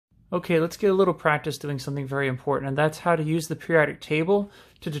Okay, let's get a little practice doing something very important, and that's how to use the periodic table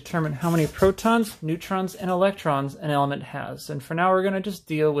to determine how many protons, neutrons, and electrons an element has. And for now, we're going to just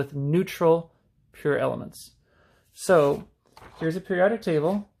deal with neutral pure elements. So here's a periodic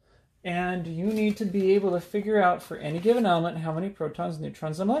table, and you need to be able to figure out for any given element how many protons,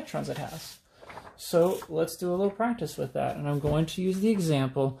 neutrons, and electrons it has. So let's do a little practice with that, and I'm going to use the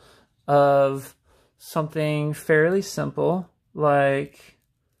example of something fairly simple like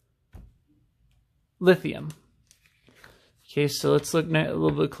lithium. Okay, so let's look a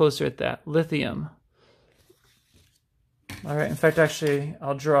little bit closer at that. Lithium. All right, in fact, actually,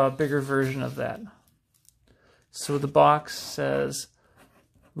 I'll draw a bigger version of that. So the box says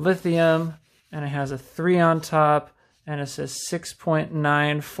lithium, and it has a 3 on top, and it says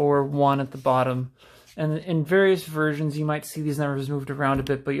 6.941 at the bottom. And in various versions, you might see these numbers moved around a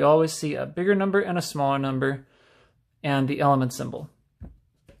bit, but you always see a bigger number and a smaller number, and the element symbol.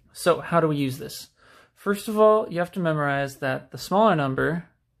 So how do we use this? First of all, you have to memorize that the smaller number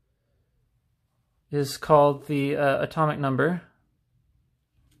is called the atomic number,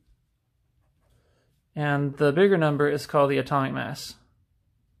 and the bigger number is called the atomic mass.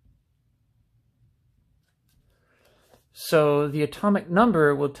 So the atomic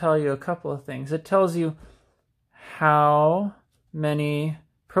number will tell you a couple of things. It tells you how many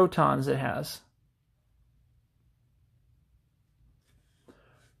protons it has.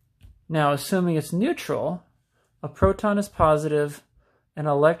 Now, assuming it's neutral, a proton is positive, an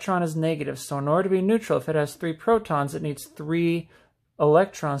electron is negative. So in order to be neutral, if it has 3 protons, it needs 3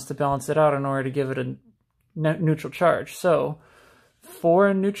 electrons to balance it out in order to give it a neutral charge. So for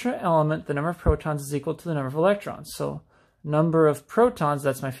a neutral element, the number of protons is equal to the number of electrons. So number of protons,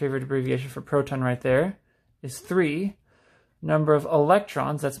 that's my favorite abbreviation for proton right there, is 3. Number of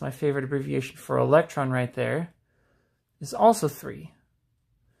electrons, that's my favorite abbreviation for electron right there, is also 3.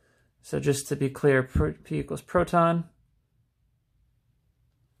 So just to be clear, P equals proton,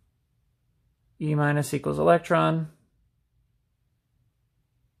 E minus equals electron.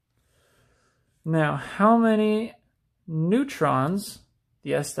 Now, how many neutrons,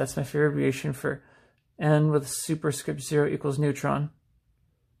 yes, that's my favorite abbreviation for N with superscript 0 equals neutron.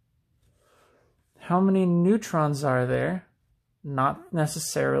 How many neutrons are there? Not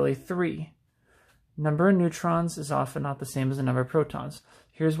necessarily 3. Number of neutrons is often not the same as the number of protons.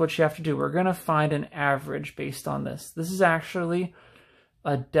 Here's what you have to do. We're going to find an average based on this. This is actually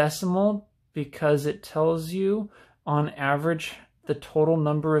a decimal because it tells you on average the total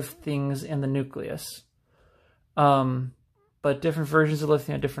number of things in the nucleus. But different versions of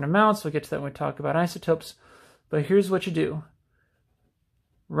lithium have different amounts. We'll get to that when we talk about isotopes. But here's what you do.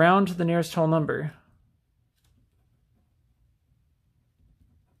 Round to the nearest whole number.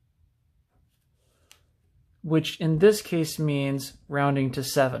 Which in this case means rounding to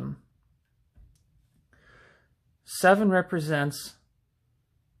 7. 7 represents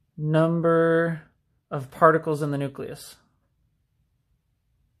number of particles in the nucleus.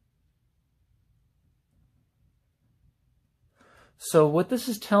 So what this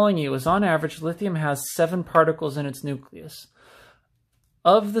is telling you is on average, lithium has 7 particles in its nucleus.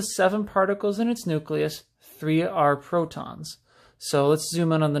 Of the 7 particles in its nucleus, 3 are protons. So let's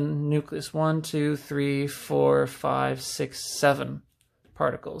zoom in on the nucleus. 1, 2, 3, 4, 5, 6, 7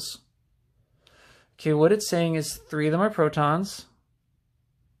 particles. Okay, what it's saying is 3 of them are protons.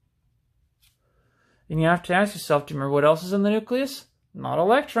 And you have to ask yourself, do you remember what else is in the nucleus? Not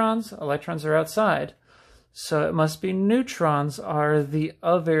electrons. Electrons are outside. So it must be neutrons are the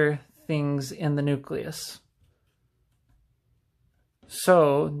other things in the nucleus.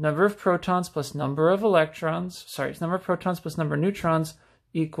 So number of protons plus number of electrons, number of protons plus number of neutrons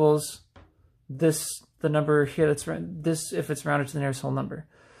equals this, the number here that's this if it's rounded to the nearest whole number.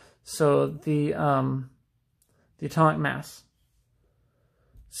 So the atomic mass.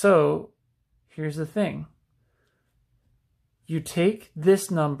 So here's the thing. You take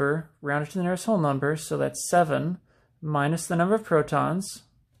this number, round it to the nearest whole number, so that's 7, minus the number of protons,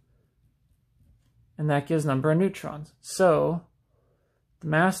 and that gives number of neutrons. So the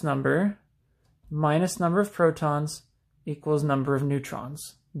mass number minus number of protons equals number of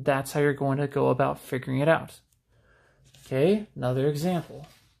neutrons. That's how you're going to go about figuring it out. Okay, another example.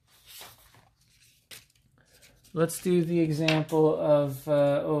 Let's do the example of,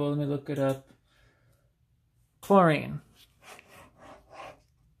 let me look it up. Chlorine.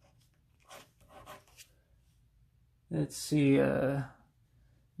 Let's see,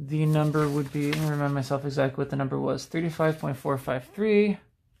 the number would be, I remind myself exactly what the number was, 35.453.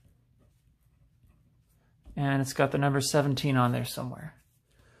 And it's got the number 17 on there somewhere.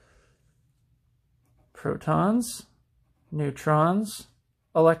 Protons, neutrons,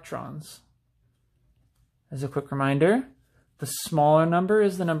 electrons. As a quick reminder, the smaller number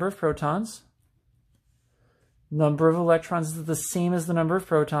is the number of protons. Number of electrons is the same as the number of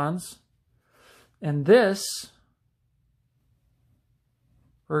protons. And this,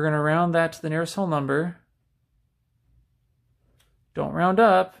 we're going to round that to the nearest whole number. Don't round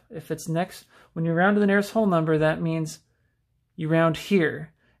up. If it's next, when you round to the nearest whole number, that means you round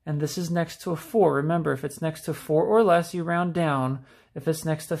here. And this is next to a 4. Remember, if it's next to 4 or less, you round down. If it's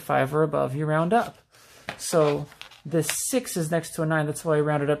next to 5 or above, you round up. So this 6 is next to a 9. That's why I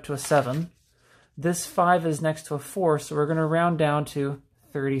rounded up to a 7. This 5 is next to a 4, so we're going to round down to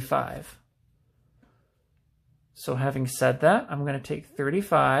 35. So having said that, I'm going to take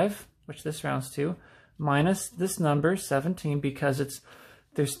 35, which this rounds to, minus this number, 17, because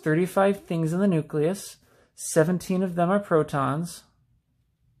there's 35 things in the nucleus. 17 of them are protons,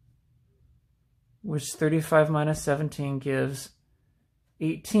 which 35 minus 17 gives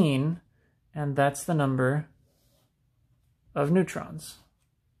 18, and that's the number of neutrons.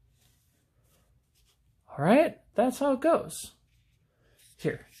 All right, that's how it goes.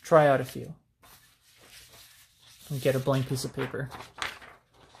 Here, try out a few. And get a blank piece of paper.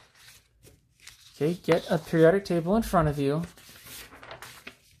 Okay, get a periodic table in front of you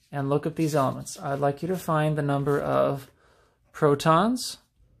and look at these elements. I'd like you to find the number of protons,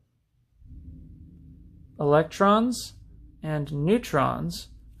 electrons, and neutrons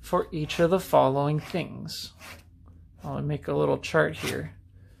for each of the following things. I'll make a little chart here.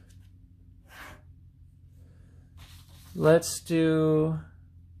 Let's do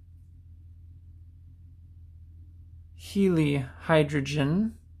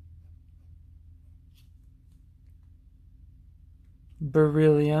hydrogen,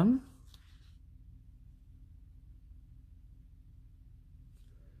 beryllium,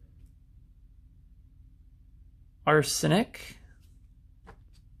 arsenic,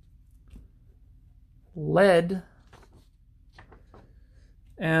 lead,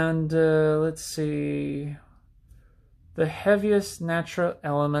 and let's see, the heaviest natural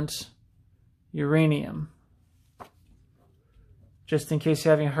element, uranium. Just in case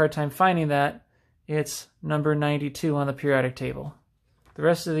you're having a hard time finding that, it's number 92 on the periodic table. The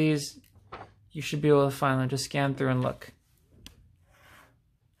rest of these, you should be able to find them. Just scan through and look.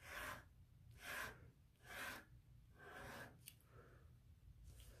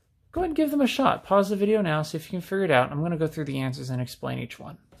 Go ahead and give them a shot. Pause the video now, see if you can figure it out. I'm going to go through the answers and explain each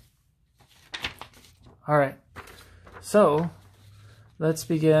one. All right. So let's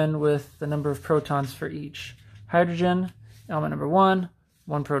begin with the number of protons for each. Hydrogen, element number 1,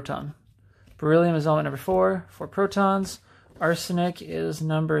 1 proton. Beryllium is element number 4, 4 protons. Arsenic is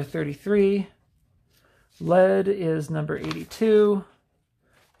number 33. Lead is number 82.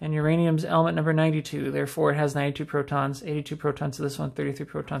 And uranium's element number 92. Therefore, it has 92 protons, 82 protons to this one, 33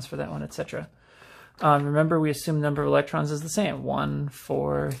 protons for that one, etc. Remember, we assume the number of electrons is the same. 1,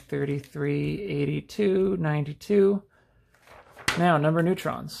 4, 33, 82, 92. Now, number of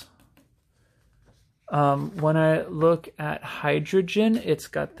neutrons. When I look at hydrogen, it's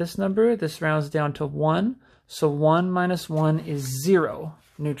got this number. This rounds down to 1. So 1 minus 1 is 0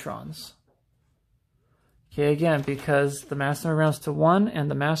 neutrons. Okay, again, because the mass number rounds to 1 and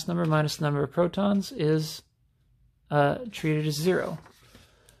the mass number minus the number of protons is treated as 0.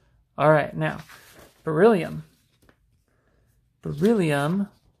 All right, now, beryllium. Beryllium,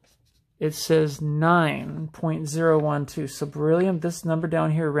 it says 9.012. So beryllium, this number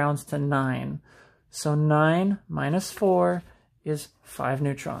down here rounds to 9. So 9 minus 4 is 5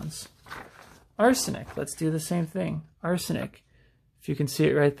 neutrons. Arsenic, let's do the same thing. Arsenic, if you can see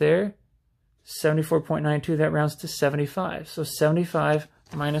it right there, 74.92, that rounds to 75. So 75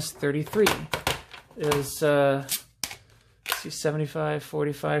 minus 33 is, let's see, 75,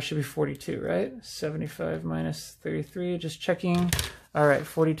 45, should be 42, right? 75 minus 33, just checking. All right,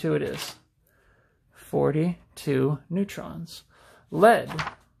 42 it is. 42 neutrons. Lead.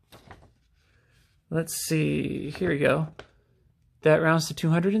 Let's see, here we go. That rounds to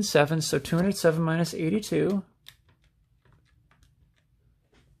 207, so 207 minus 82.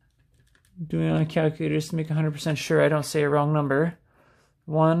 Doing it on a calculator just to make 100% sure I don't say a wrong number.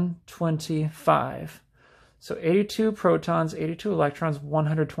 125. So 82 protons, 82 electrons,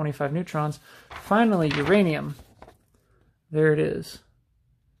 125 neutrons. Finally, uranium. There it is.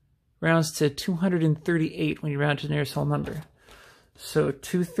 Rounds to 238 when you round to the nearest whole number. So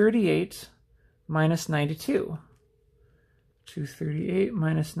 238 minus 92. 238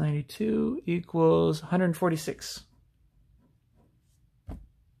 minus 92 equals 146.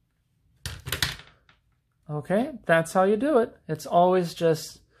 Okay, that's how you do it. It's always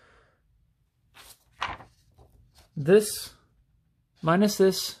just this minus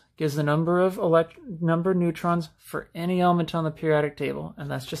this gives the number of neutrons for any element on the periodic table, and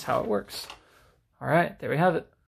that's just how it works. All right, there we have it.